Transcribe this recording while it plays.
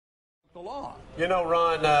law. You know,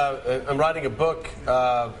 Ron, I'm writing a book,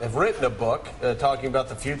 have written a book talking about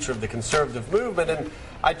the future of the conservative movement, and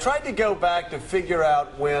I tried to go back to figure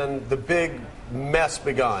out when the big mess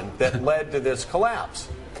began that led to this collapse.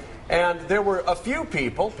 And there were a few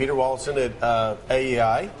people, Peter Walson at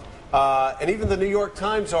AEI, and even the New York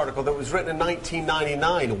Times article that was written in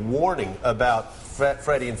 1999 warning about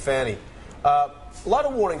Freddie and Fannie. A lot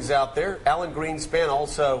of warnings out there. Alan Greenspan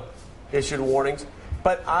also issued warnings.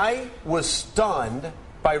 But I was stunned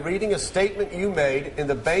by reading a statement you made in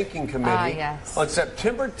the Banking Committee on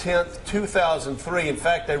September 10th, 2003. In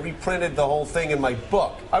fact, I reprinted the whole thing in my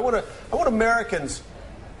book. I want Americans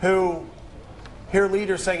who hear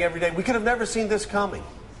leaders saying every day, we could have never seen this coming.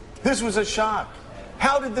 This was a shock.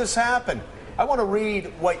 How did this happen? I want to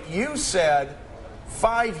read what you said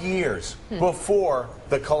 5 years before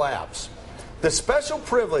the collapse. The special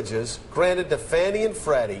privileges granted to Fannie and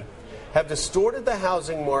Freddie have distorted the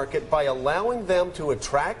housing market by allowing them to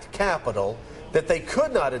attract capital that they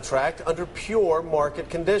could not attract under pure market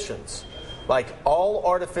conditions. Like all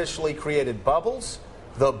artificially created bubbles,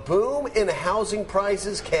 the boom in housing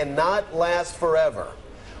prices cannot last forever.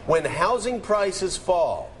 When housing prices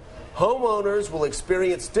fall, homeowners will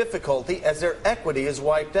experience difficulty as their equity is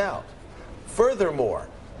wiped out. Furthermore,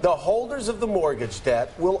 the holders of the mortgage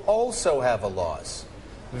debt will also have a loss.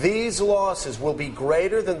 These losses will be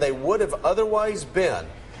greater than they would have otherwise been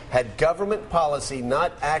had government policy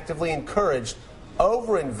not actively encouraged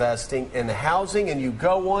overinvesting in housing. And you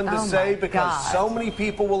go on to say, because so many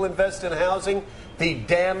people will invest in housing, the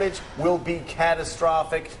damage will be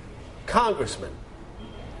catastrophic. Congressman,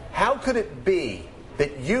 how could it be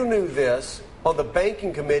that you knew this on the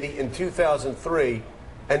Banking Committee in 2003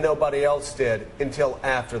 and nobody else did until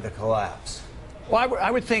after the collapse? Well, I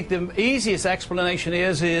would think the easiest explanation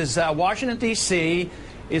is Washington, D.C.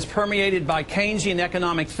 is permeated by Keynesian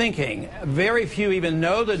economic thinking. Very few even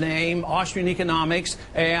know the name Austrian economics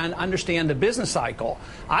and understand the business cycle.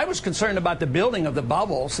 I was concerned about the building of the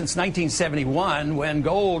bubble since 1971 when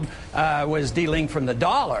gold was delinked from the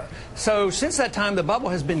dollar. So since that time, the bubble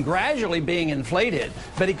has been gradually being inflated,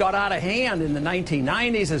 but it got out of hand in the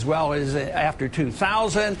 1990s as well as after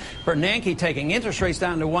 2000. Bernanke taking interest rates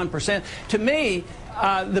down to 1%. To me,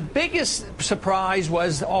 the biggest surprise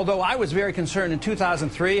was, although I was very concerned in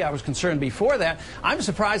 2003, I was concerned before that, I'm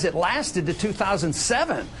surprised it lasted to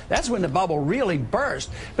 2007. That's when the bubble really burst.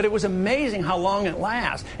 But it was amazing how long it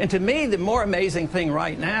lasts. And to me, the more amazing thing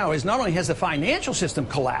right now is not only has the financial system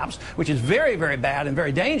collapsed, which is very, very bad and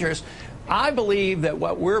very dangerous, I believe that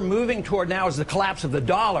what we're moving toward now is the collapse of the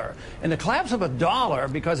dollar. And the collapse of a dollar,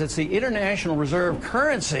 because it's the international reserve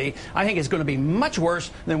currency, I think is going to be much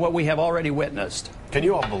worse than what we have already witnessed. Can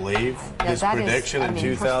you all believe this prediction in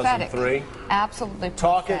 2003? Prophetic. Absolutely prophetic.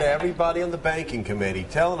 Talking to everybody on the Banking Committee,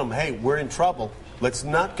 telling them, hey, we're in trouble. Let's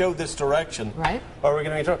not go this direction. Right. Or we're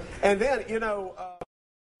going to be in trouble. And then, you know...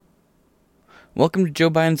 Welcome to Joe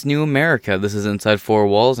Biden's New America. This is Inside Four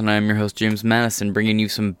Walls, and I am your host, James Madison, bringing you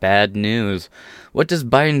some bad news. What does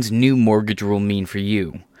Biden's new mortgage rule mean for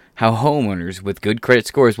you? How homeowners with good credit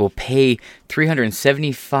scores will pay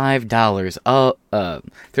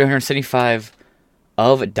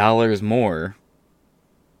 $375 more.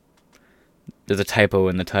 There's a typo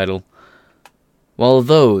in the title. While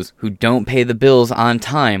those who don't pay the bills on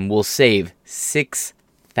time will save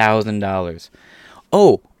 $6,000.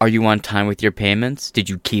 Oh, are you on time with your payments? Did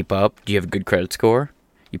you keep up? Do you have a good credit score?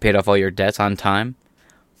 You paid off all your debts on time?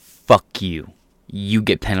 Fuck you. You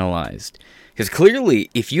get penalized. Because clearly,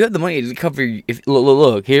 if you have the money to cover...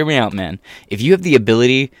 Look, hear me out, man. If you have the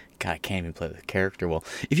ability... God, I can't even play the character well.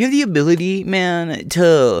 If you have the ability, man,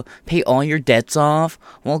 to pay all your debts off,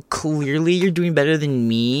 well, clearly you're doing better than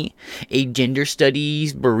me, a gender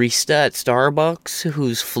studies barista at Starbucks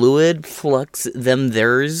who's fluid, flux them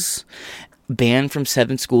theirs, banned from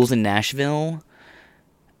 7 schools in Nashville.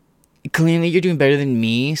 Clearly you're doing better than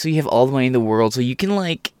me, so you have all the money in the world, so you can,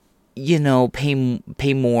 like, you know, pay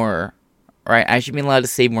more, right? I should be allowed to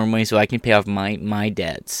save more money so I can pay off my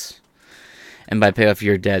debts. And by pay off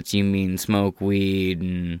your debts, you mean smoke weed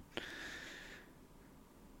and,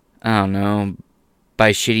 I don't know,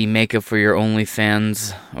 buy shitty makeup for your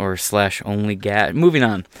OnlyFans or / only gat. Moving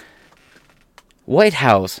on. White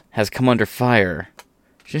House has come under fire.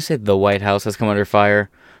 Should I say the White House has come under fire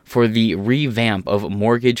for the revamp of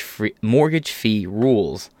mortgage fee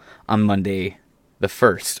rules on Monday the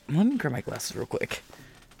 1st. Let me grab my glasses real quick.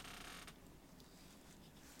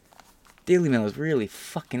 Daily Mail is really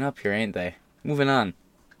fucking up here, ain't they? Moving on.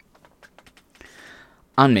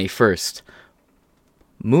 On May 1st,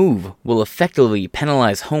 Move will effectively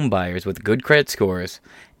penalize homebuyers with good credit scores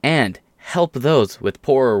and help those with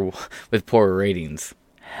poorer ratings.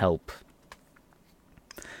 Help.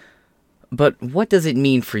 But what does it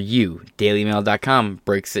mean for you? DailyMail.com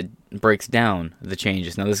breaks down the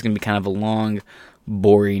changes. Now, this is going to be kind of a long,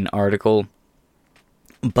 boring article,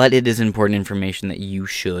 but it is important information that you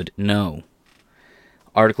should know.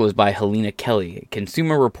 Article is by Helena Kelly, a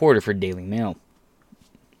consumer reporter for Daily Mail.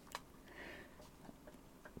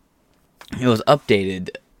 It was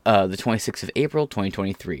updated the 26th of April,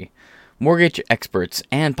 2023. Mortgage experts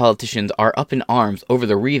and politicians are up in arms over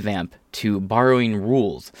the revamp to borrowing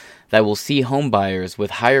rules that will see homebuyers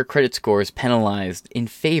with higher credit scores penalized in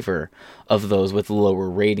favor of those with lower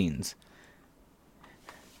ratings.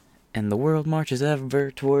 And the world marches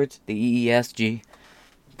ever towards the ESG.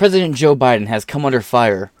 President Joe Biden has come under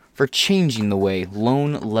fire for changing the way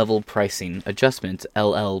loan level pricing adjustments,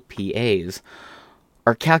 LLPAs,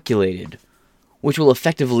 are calculated, which will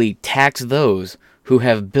effectively tax those who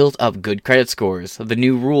have built up good credit scores. The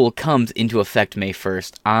new rule comes into effect May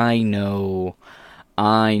 1st. I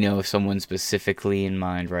know someone specifically in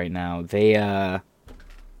mind right now. They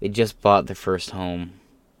just bought their first home.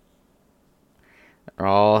 They're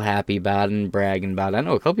all happy about it and bragging about it. I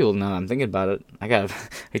know a couple people now. I'm thinking about it. I got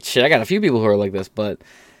a few people who are like this, but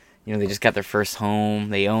they just got their first home.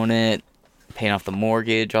 They own it, paying off the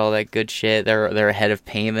mortgage, all that good shit. They're ahead of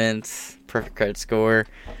payments, perfect credit score.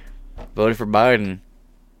 Voted for Biden.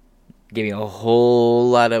 Giving a whole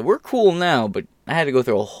lot of. We're cool now, but I had to go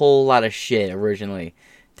through a whole lot of shit originally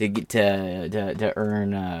to get to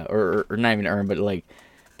earn, or not even earn, but like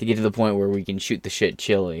to get to the point where we can shoot the shit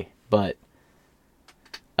chili. But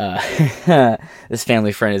this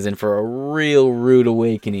family friend is in for a real rude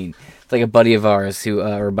awakening. It's like a buddy of ours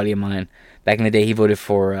or a buddy of mine. Back in the day, he voted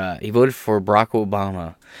for Barack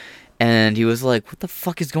Obama, and he was like, "What the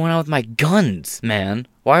fuck is going on with my guns, man?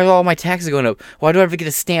 Why are all my taxes going up? Why do I have to get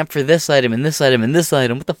a stamp for this item and this item and this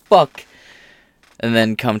item? What the fuck?" And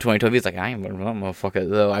then come 2012, he's like, "I ain't motherfucker."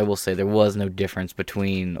 Though I will say there was no difference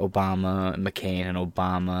between Obama, McCain, and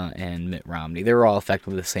Obama and Mitt Romney. They were all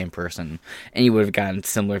effectively the same person, and you would have gotten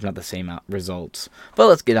similar, if not the same, results. But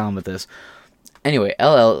let's get on with this. Anyway,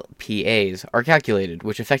 LLPAs are calculated,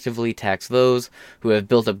 which effectively tax those who have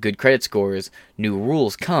built up good credit scores. New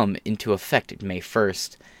rules come into effect May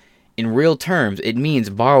 1st. In real terms, it means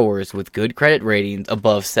borrowers with good credit ratings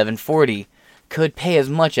above 740 could pay as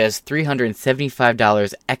much as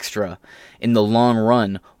 $375 extra in the long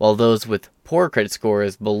run, while those with poor credit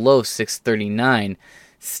scores below 639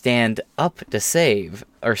 stand to save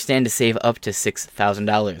up to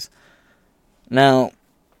 $6,000. Now,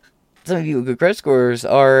 some of you with good credit scores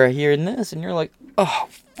are hearing this, and you're like, "Oh,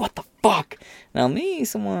 what the fuck?" Now, me,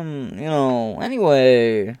 someone,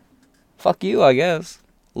 anyway, fuck you, I guess.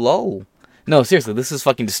 Lol. No, seriously, this is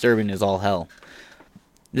fucking disturbing as all hell.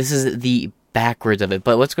 This is the backwards of it,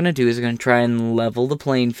 but what's going to do is going to try and level the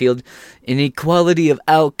playing field, inequality of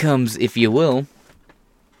outcomes, if you will.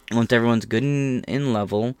 Once everyone's good in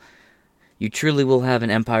level, you truly will have an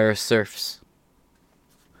empire of serfs.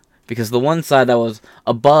 Because the one side that was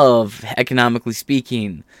above, economically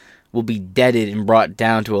speaking, will be deaded and brought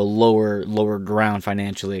down to a lower ground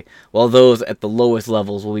financially, while those at the lowest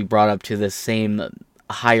levels will be brought up to the same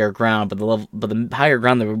higher ground, but the higher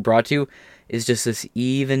ground that we're brought to is just this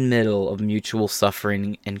even middle of mutual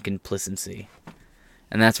suffering and complacency.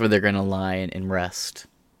 And that's where they're going to lie and rest.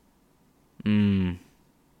 In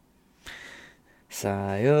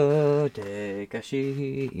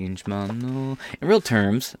real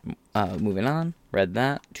terms, moving on, read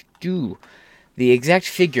that. The exact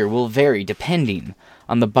figure will vary depending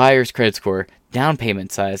on the buyer's credit score, down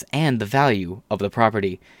payment size, and the value of the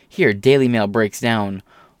property. Here, Daily Mail breaks down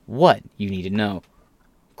what you need to know.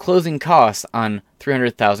 Closing costs on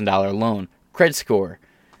 $300,000 loan. Credit score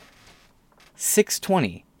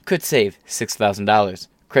 620 could save $6,000.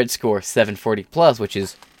 Credit score 740 plus, which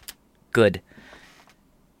is good.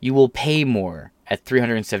 You will pay more at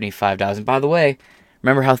 $375,000. By the way,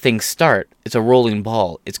 remember how things start. It's a rolling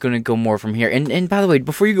ball. It's going to go more from here. And by the way,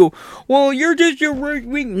 before you go, "Well, you're just your right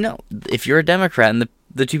wing." No, if you're a Democrat, and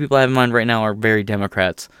the two people I have in mind right now are very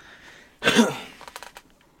Democrats.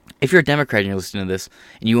 If you're a Democrat and you're listening to this,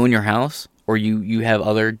 and you own your house, or you have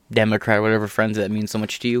other Democrat, whatever friends that mean so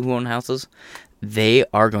much to you who own houses, they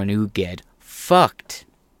are going to get fucked.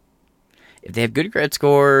 If they have good credit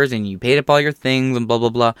scores, and you paid up all your things, and blah, blah,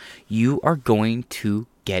 blah, you are going to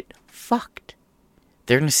get fucked.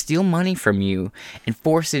 They're going to steal money from you and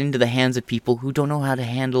force it into the hands of people who don't know how to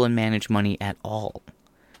handle and manage money at all.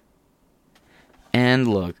 And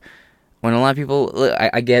look, when a lot of people,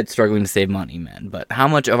 I get struggling to save money, man, but how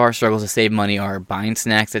much of our struggles to save money are buying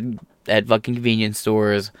snacks at fucking convenience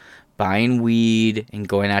stores, buying weed and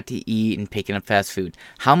going out to eat and picking up fast food.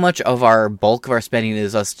 How much of our bulk of our spending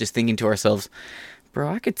is us just thinking to ourselves,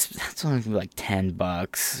 bro, that's only gonna be like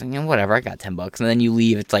 $10. You know, whatever, I got $10. And then you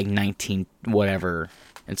leave, it's like 19 whatever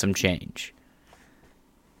and some change.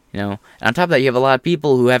 You know, and on top of that, you have a lot of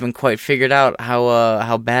people who haven't quite figured out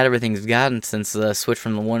how bad everything's gotten since the switch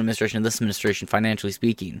from the one administration to this administration, financially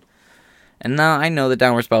speaking. And now I know the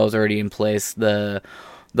downward spiral is already in place. The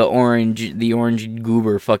orange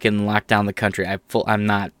goober fucking locked down the country. I'm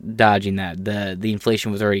not dodging that. The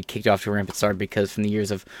inflation was already kicked off to a rampant start because from the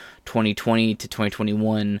years of 2020 to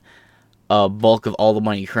 2021, a bulk of all the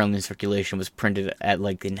money currently in circulation was printed at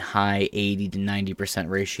like in high 80 to 90%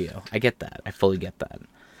 ratio. I get that. I fully get that.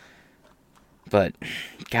 But,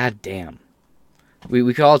 goddamn.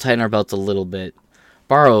 We could all tighten our belts a little bit.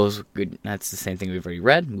 Borrows, good. That's the same thing we've already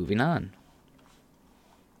read. Moving on.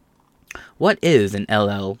 What is an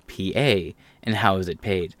LLPA and how is it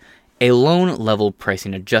paid? A loan level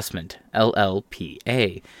pricing adjustment,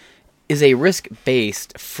 LLPA, is a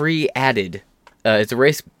risk-based fee added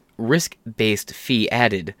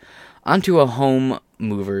onto a home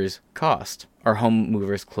mover's cost or home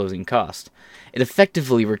mover's closing cost. It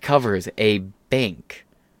effectively covers a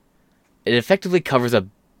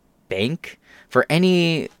bank for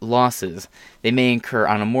any losses they may incur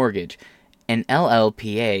on a mortgage. An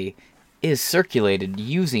LLPA is circulated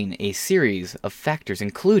using a series of factors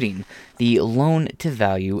including the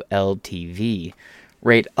loan-to-value LTV,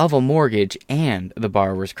 rate of a mortgage, and the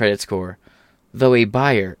borrower's credit score. Though a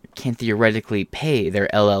buyer can theoretically pay their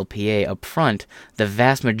LLPA upfront, the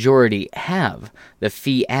vast majority have the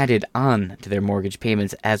fee added on to their mortgage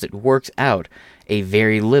payments as it works out a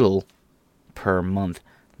very little per month.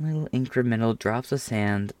 Little incremental drops of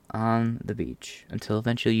sand on the beach until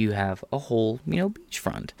eventually you have a whole,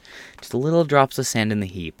 beachfront. Just little drops of sand in the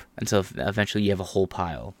heap until eventually you have a whole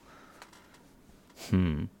pile.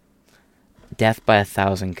 Death by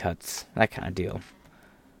 1,000 cuts. That kind of deal.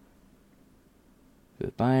 The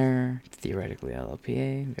buyer, theoretically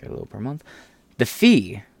LLPA, very little per month. The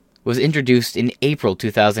fee was introduced in April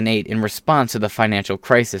 2008 in response to the financial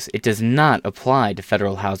crisis. It does not apply to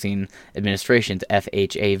Federal Housing Administration's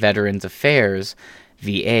FHA Veterans Affairs,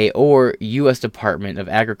 VA, or U.S. Department of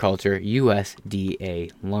Agriculture,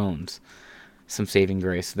 USDA loans. Some saving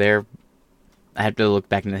grace there. I have to look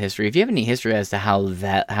back into history. If you have any history as to how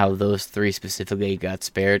those three specifically got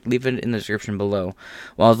spared, leave it in the description below.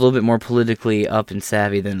 While I was a little bit more politically up and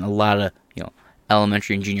savvy than a lot of,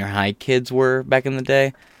 elementary and junior high kids were back in the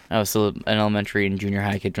day, I was still an elementary and junior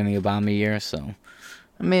high kid during the Obama years, so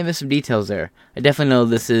I may have missed some details there. I definitely know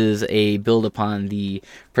this is a build upon the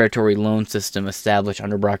predatory loan system established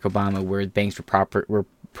under Barack Obama, where banks were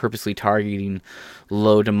purposely targeting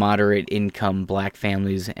low to moderate income black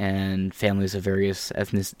families and families of various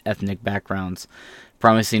ethnic backgrounds,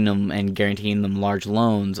 promising them and guaranteeing them large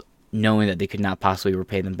loans, knowing that they could not possibly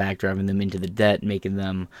repay them back, driving them into the debt, making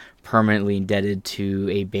them permanently indebted to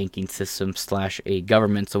a banking system / a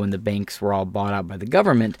government. So when the banks were all bought out by the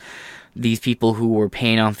government, these people who were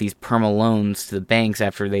paying off these perma loans to the banks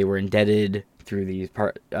after they were indebted through these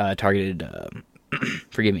targeted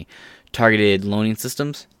loaning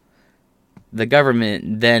systems, the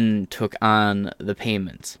government then took on the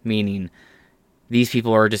payments, meaning these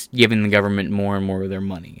people are just giving the government more and more of their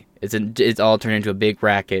money. It's all turned into a big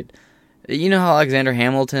racket. You know how Alexander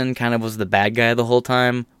Hamilton kind of was the bad guy the whole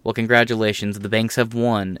time? Well, congratulations, the banks have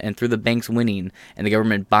won, and through the banks winning and the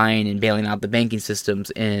government buying and bailing out the banking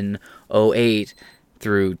systems in 2008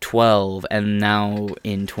 through 12, and now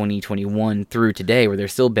in 2021 through today, where they're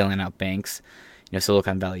still bailing out banks,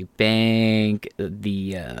 Silicon Valley Bank,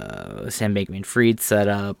 the Sam Bankman-Fried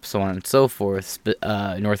setup, so on and so forth,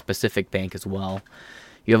 North Pacific Bank as well.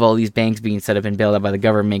 You have all these banks being set up and bailed out by the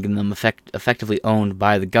government, making them effectively owned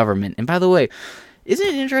by the government. And by the way, isn't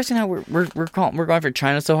it interesting how we're going for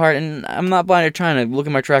China so hard? And I'm not blind to China. Look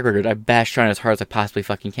at my track record. I bash China as hard as I possibly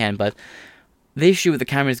fucking can. But the issue with the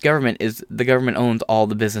communist government is the government owns all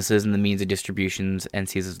the businesses and the means of distributions and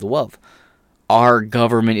seizes the wealth. Our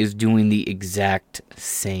government is doing the exact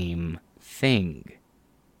same thing.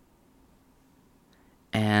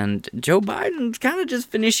 And Joe Biden's kind of just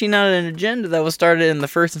finishing out an agenda that was started in the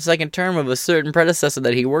first and second term of a certain predecessor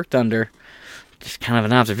that he worked under. Just kind of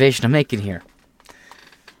an observation I'm making here.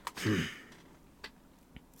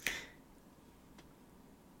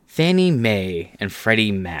 Fannie Mae and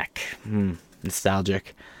Freddie Mac.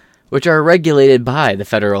 Nostalgic. Which are regulated by the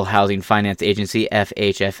Federal Housing Finance Agency,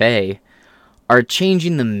 FHFA, are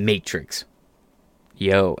changing the matrix.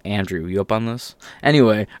 Yo, Andrew, you up on this?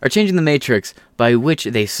 Anyway, are changing the matrix by which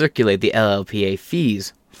they circulate the LLPA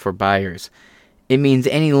fees for buyers. It means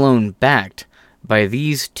any loan backed by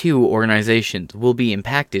these two organizations will be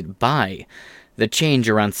impacted by the change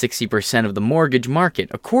around 60% of the mortgage market,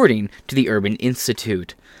 according to the Urban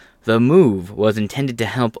Institute. The move was intended to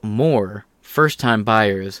help more first-time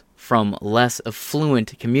buyers from less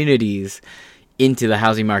affluent communities into the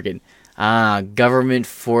housing market.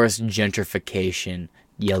 Government-forced gentrification.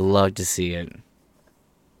 You love to see it.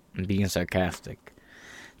 I'm being sarcastic.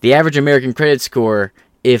 The average American credit score,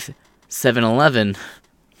 if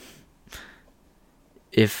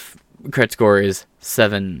credit score is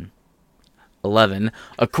 711,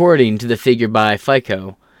 according to the figure by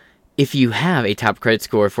FICO, if you have a top credit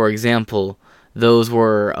score, for example, those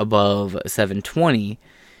were above 720,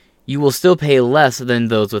 you will still pay less than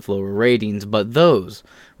those with lower ratings, but those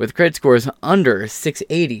with credit scores under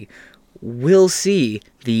 680 will see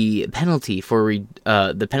the penalty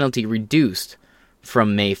reduced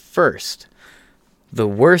from May 1st. The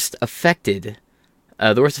worst affected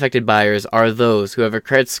buyers are those who have a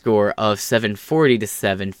credit score of 740 to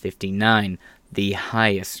 759, the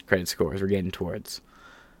highest credit scores we're getting towards,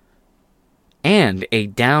 and a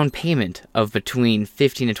down payment of between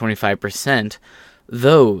 15 to 25%.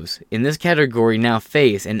 Those in this category now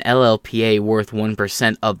face an LLPA worth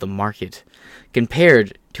 1% of the market,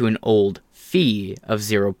 compared to an old fee of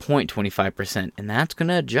 0.25%, and that's going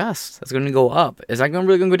to adjust. That's going to go up. It's not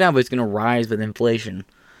really going to go down, but it's going to rise with inflation.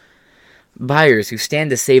 Buyers who stand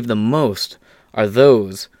to save the most are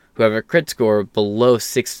those who have a credit score below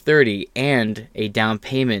 630 and a down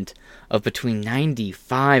payment of between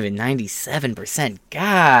 95 and 97%.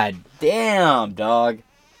 God damn, dog.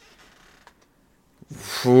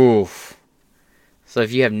 Oof. So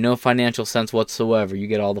if you have no financial sense whatsoever, you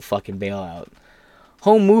get all the fucking bailout.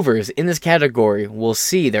 Home movers in this category will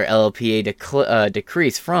see their LLPA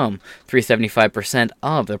decrease from 375%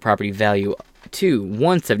 of their property value to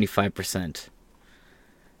 175%.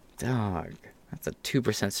 Dog, that's a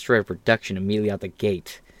 2% straight up reduction immediately out the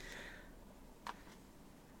gate.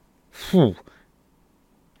 Whew.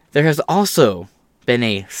 There has also been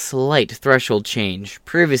a slight threshold change.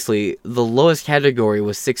 Previously, the lowest category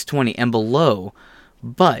was 620 and below,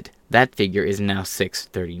 but that figure is now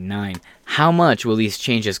 639. How much will these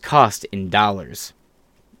changes cost in dollars?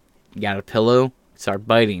 You got a pillow? Start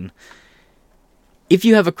biting. If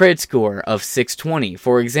you have a credit score of 620,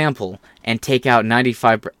 for example, and take out a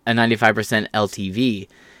 95% LTV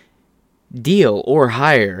deal or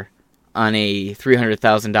higher on a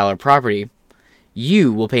 $300,000 property,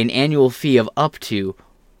 you will pay an annual fee of up to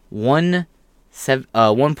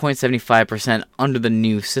 1.75% under the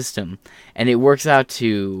new system, and it works out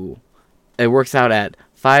at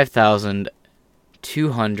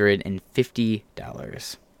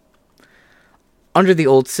 $5,250. Under the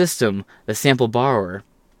old system, the same borrower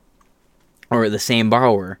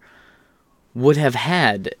would have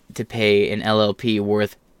had to pay an LLP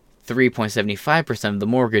worth 3.75% of the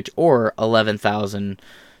mortgage, or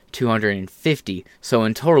 $11,250. So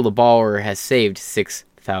in total, the borrower has saved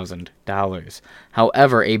 $6,000.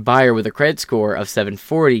 However, a buyer with a credit score of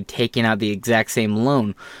 740 taking out the exact same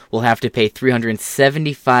loan will have to pay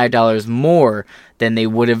 $375 more than they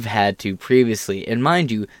would have had to previously. And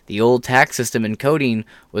mind you, the old tax system and coding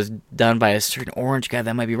was done by a certain orange guy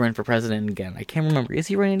that might be running for president again. I can't remember. Is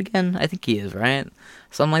he running again? I think he is, right?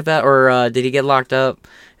 Something like that. Or did he get locked up?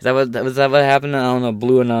 Was that what happened? I don't know.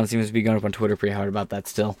 Blue Anon seems to be going up on Twitter pretty hard about that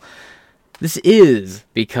still. This is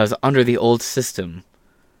because under the old system,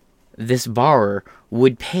 this borrower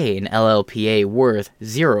would pay an LLPA worth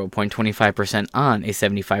 0.25% on a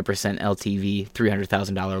 75% LTV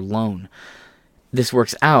 $300,000 loan. This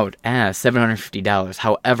works out as $750.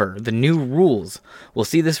 However, the new rules will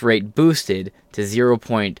see this rate boosted to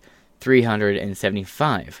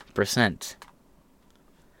 0.375%.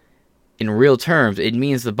 In real terms, it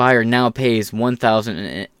means the buyer now pays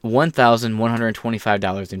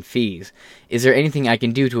 $1,125 in fees. Is there anything I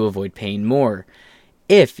can do to avoid paying more?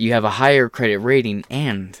 If you have a higher credit rating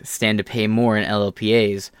and stand to pay more in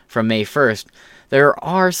LLPAs from May 1st, there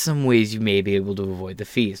are some ways you may be able to avoid the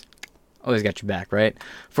fees. Always got your back, right?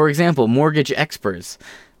 For example, mortgage experts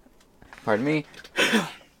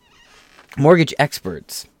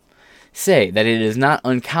say that it is not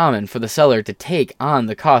uncommon for the seller to take on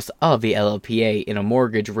the cost of the LLPA in a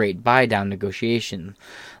mortgage rate buy-down negotiation.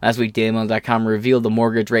 Last week, DailyMail.com revealed the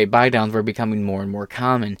mortgage rate buy-downs were becoming more and more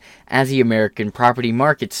common as the American property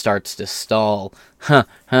market starts to stall.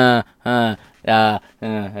 It's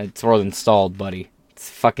more than stalled, buddy. It's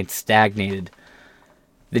fucking stagnated.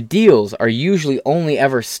 The deals are usually only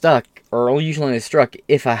struck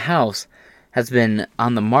if a house has been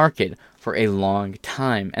on the market for a long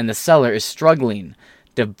time and the seller is struggling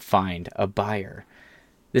to find a buyer.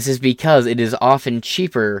 This is because it is often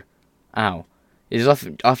cheaper. It is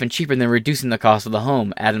often cheaper than reducing the cost of the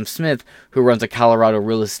home. Adam Smith, who runs a Colorado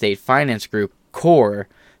real estate finance group, CORE,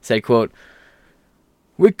 said, quote,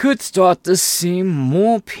 "We could start to see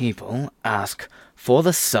more people ask for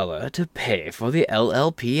the seller to pay for the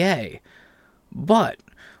LLPA. But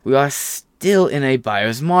we are still in a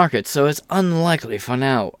buyer's market, so it's unlikely for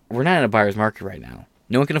now." We're not in a buyer's market right now.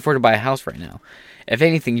 No one can afford to buy a house right now. If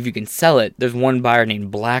anything, if you can sell it, there's one buyer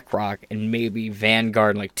named BlackRock and maybe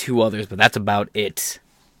Vanguard and like 2 others, but that's about it.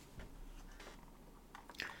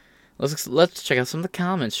 Let's check out some of the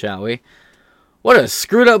comments, shall we? What a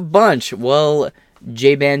screwed up bunch. Well,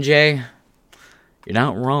 J-Ban-J, you're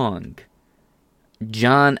not wrong.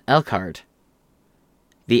 John Elkhart,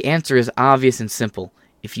 the answer is obvious and simple.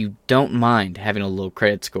 If you don't mind having a low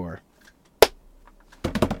credit score.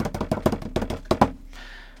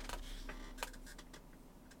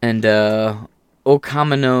 And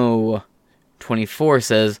Okamano24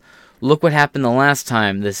 says, "Look what happened the last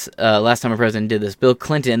time a president did this. Bill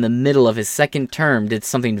Clinton, in the middle of his second term, did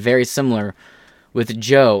something very similar with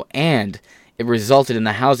Joe, and it resulted in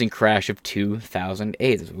the housing crash of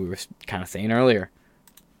 2008, as we were kind of saying earlier."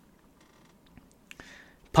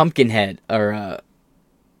 Pumpkinhead, or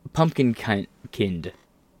Pumpkinkind.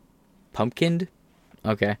 Pumpkined?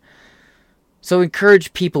 Okay. "So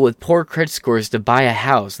encourage people with poor credit scores to buy a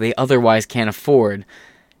house they otherwise can't afford,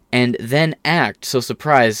 and then act so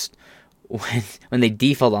surprised when they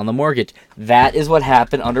default on the mortgage. That is what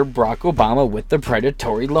happened under Barack Obama with the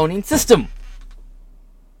predatory loaning system.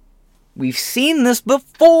 We've seen this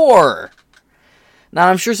before." Now,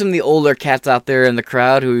 I'm sure some of the older cats out there in the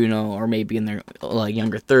crowd who, are maybe in their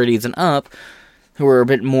younger 30s and up, who were a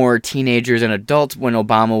bit more teenagers and adults when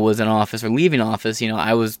Obama was in office or leaving office,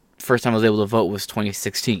 first time I was able to vote was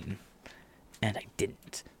 2016. And I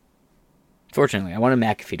didn't. Fortunately, I wanted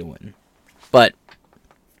McAfee to win. But,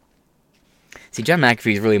 see, John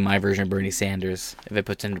McAfee is really my version of Bernie Sanders, if it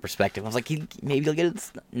puts it into perspective. I was like, maybe he'll get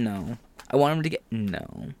it. No. I want him to get...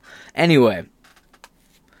 No. Anyway.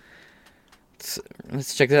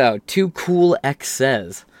 Let's check that out. Too Cool X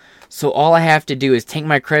says, "So all I have to do is take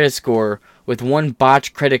my credit score with one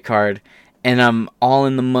botched credit card, and I'm all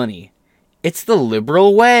in the money. It's the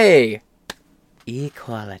liberal way.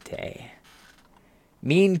 Equality."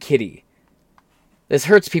 Mean Kitty, "This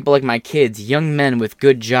hurts people like my kids, young men with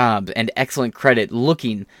good jobs and excellent credit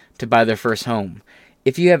looking to buy their first home.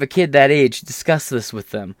 If you have a kid that age, discuss this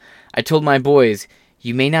with them. I told my boys,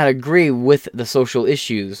 you may not agree with the social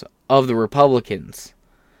issues of the Republicans,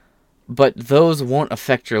 but those won't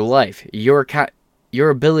affect your life, your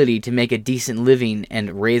ability to make a decent living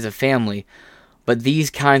and raise a family. But these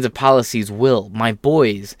kinds of policies will. My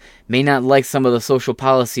boys may not like some of the social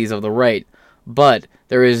policies of the right, but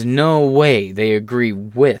there is no way they agree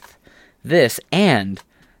with this, and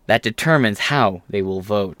that determines how they will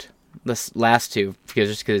vote." The last two,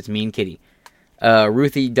 just because it's Mean Kitty.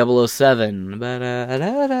 Ruthie 007.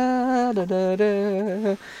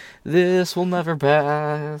 "This will never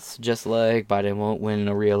pass, just like Biden won't win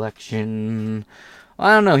a re-election."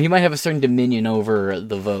 I don't know, he might have a certain dominion over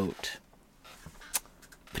the vote.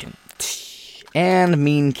 And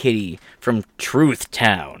Mean Kitty from Truth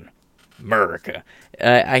Town, America.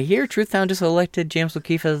 I hear Truth Town just elected James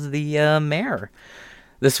O'Keefe as the mayor.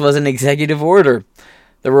 "This was an executive order.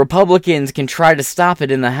 The Republicans can try to stop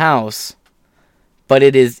it in the House, but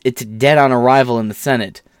it's dead on arrival in the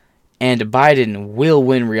Senate. And Biden will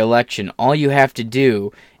win re-election. All you have to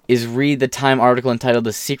do is read the Time article entitled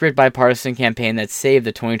 'The Secret Bipartisan Campaign That Saved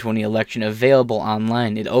the 2020 Election,' available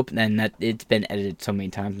online. It's been edited so many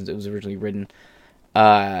times since it was originally written.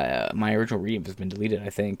 My original reading has been deleted,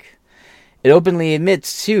 I think. It openly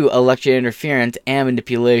admits to election interference and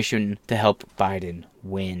manipulation to help Biden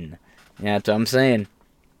win." Yeah, that's what I'm saying.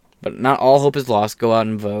 But not all hope is lost. Go out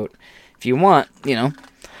and vote. If you want,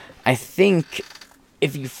 I think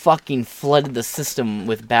if you fucking flooded the system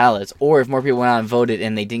with ballots, or if more people went out and voted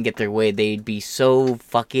and they didn't get their way, they'd be so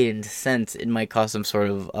fucking incensed it might cause some sort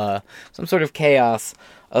of chaos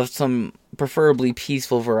of some preferably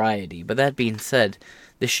peaceful variety. But that being said,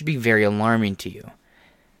 this should be very alarming to you.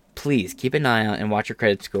 Please keep an eye out and watch your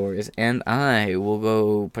credit scores, and I will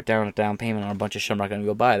go put down a down payment on a bunch of shit I'm not going to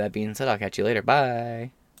go buy. That being said, I'll catch you later.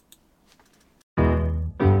 Bye.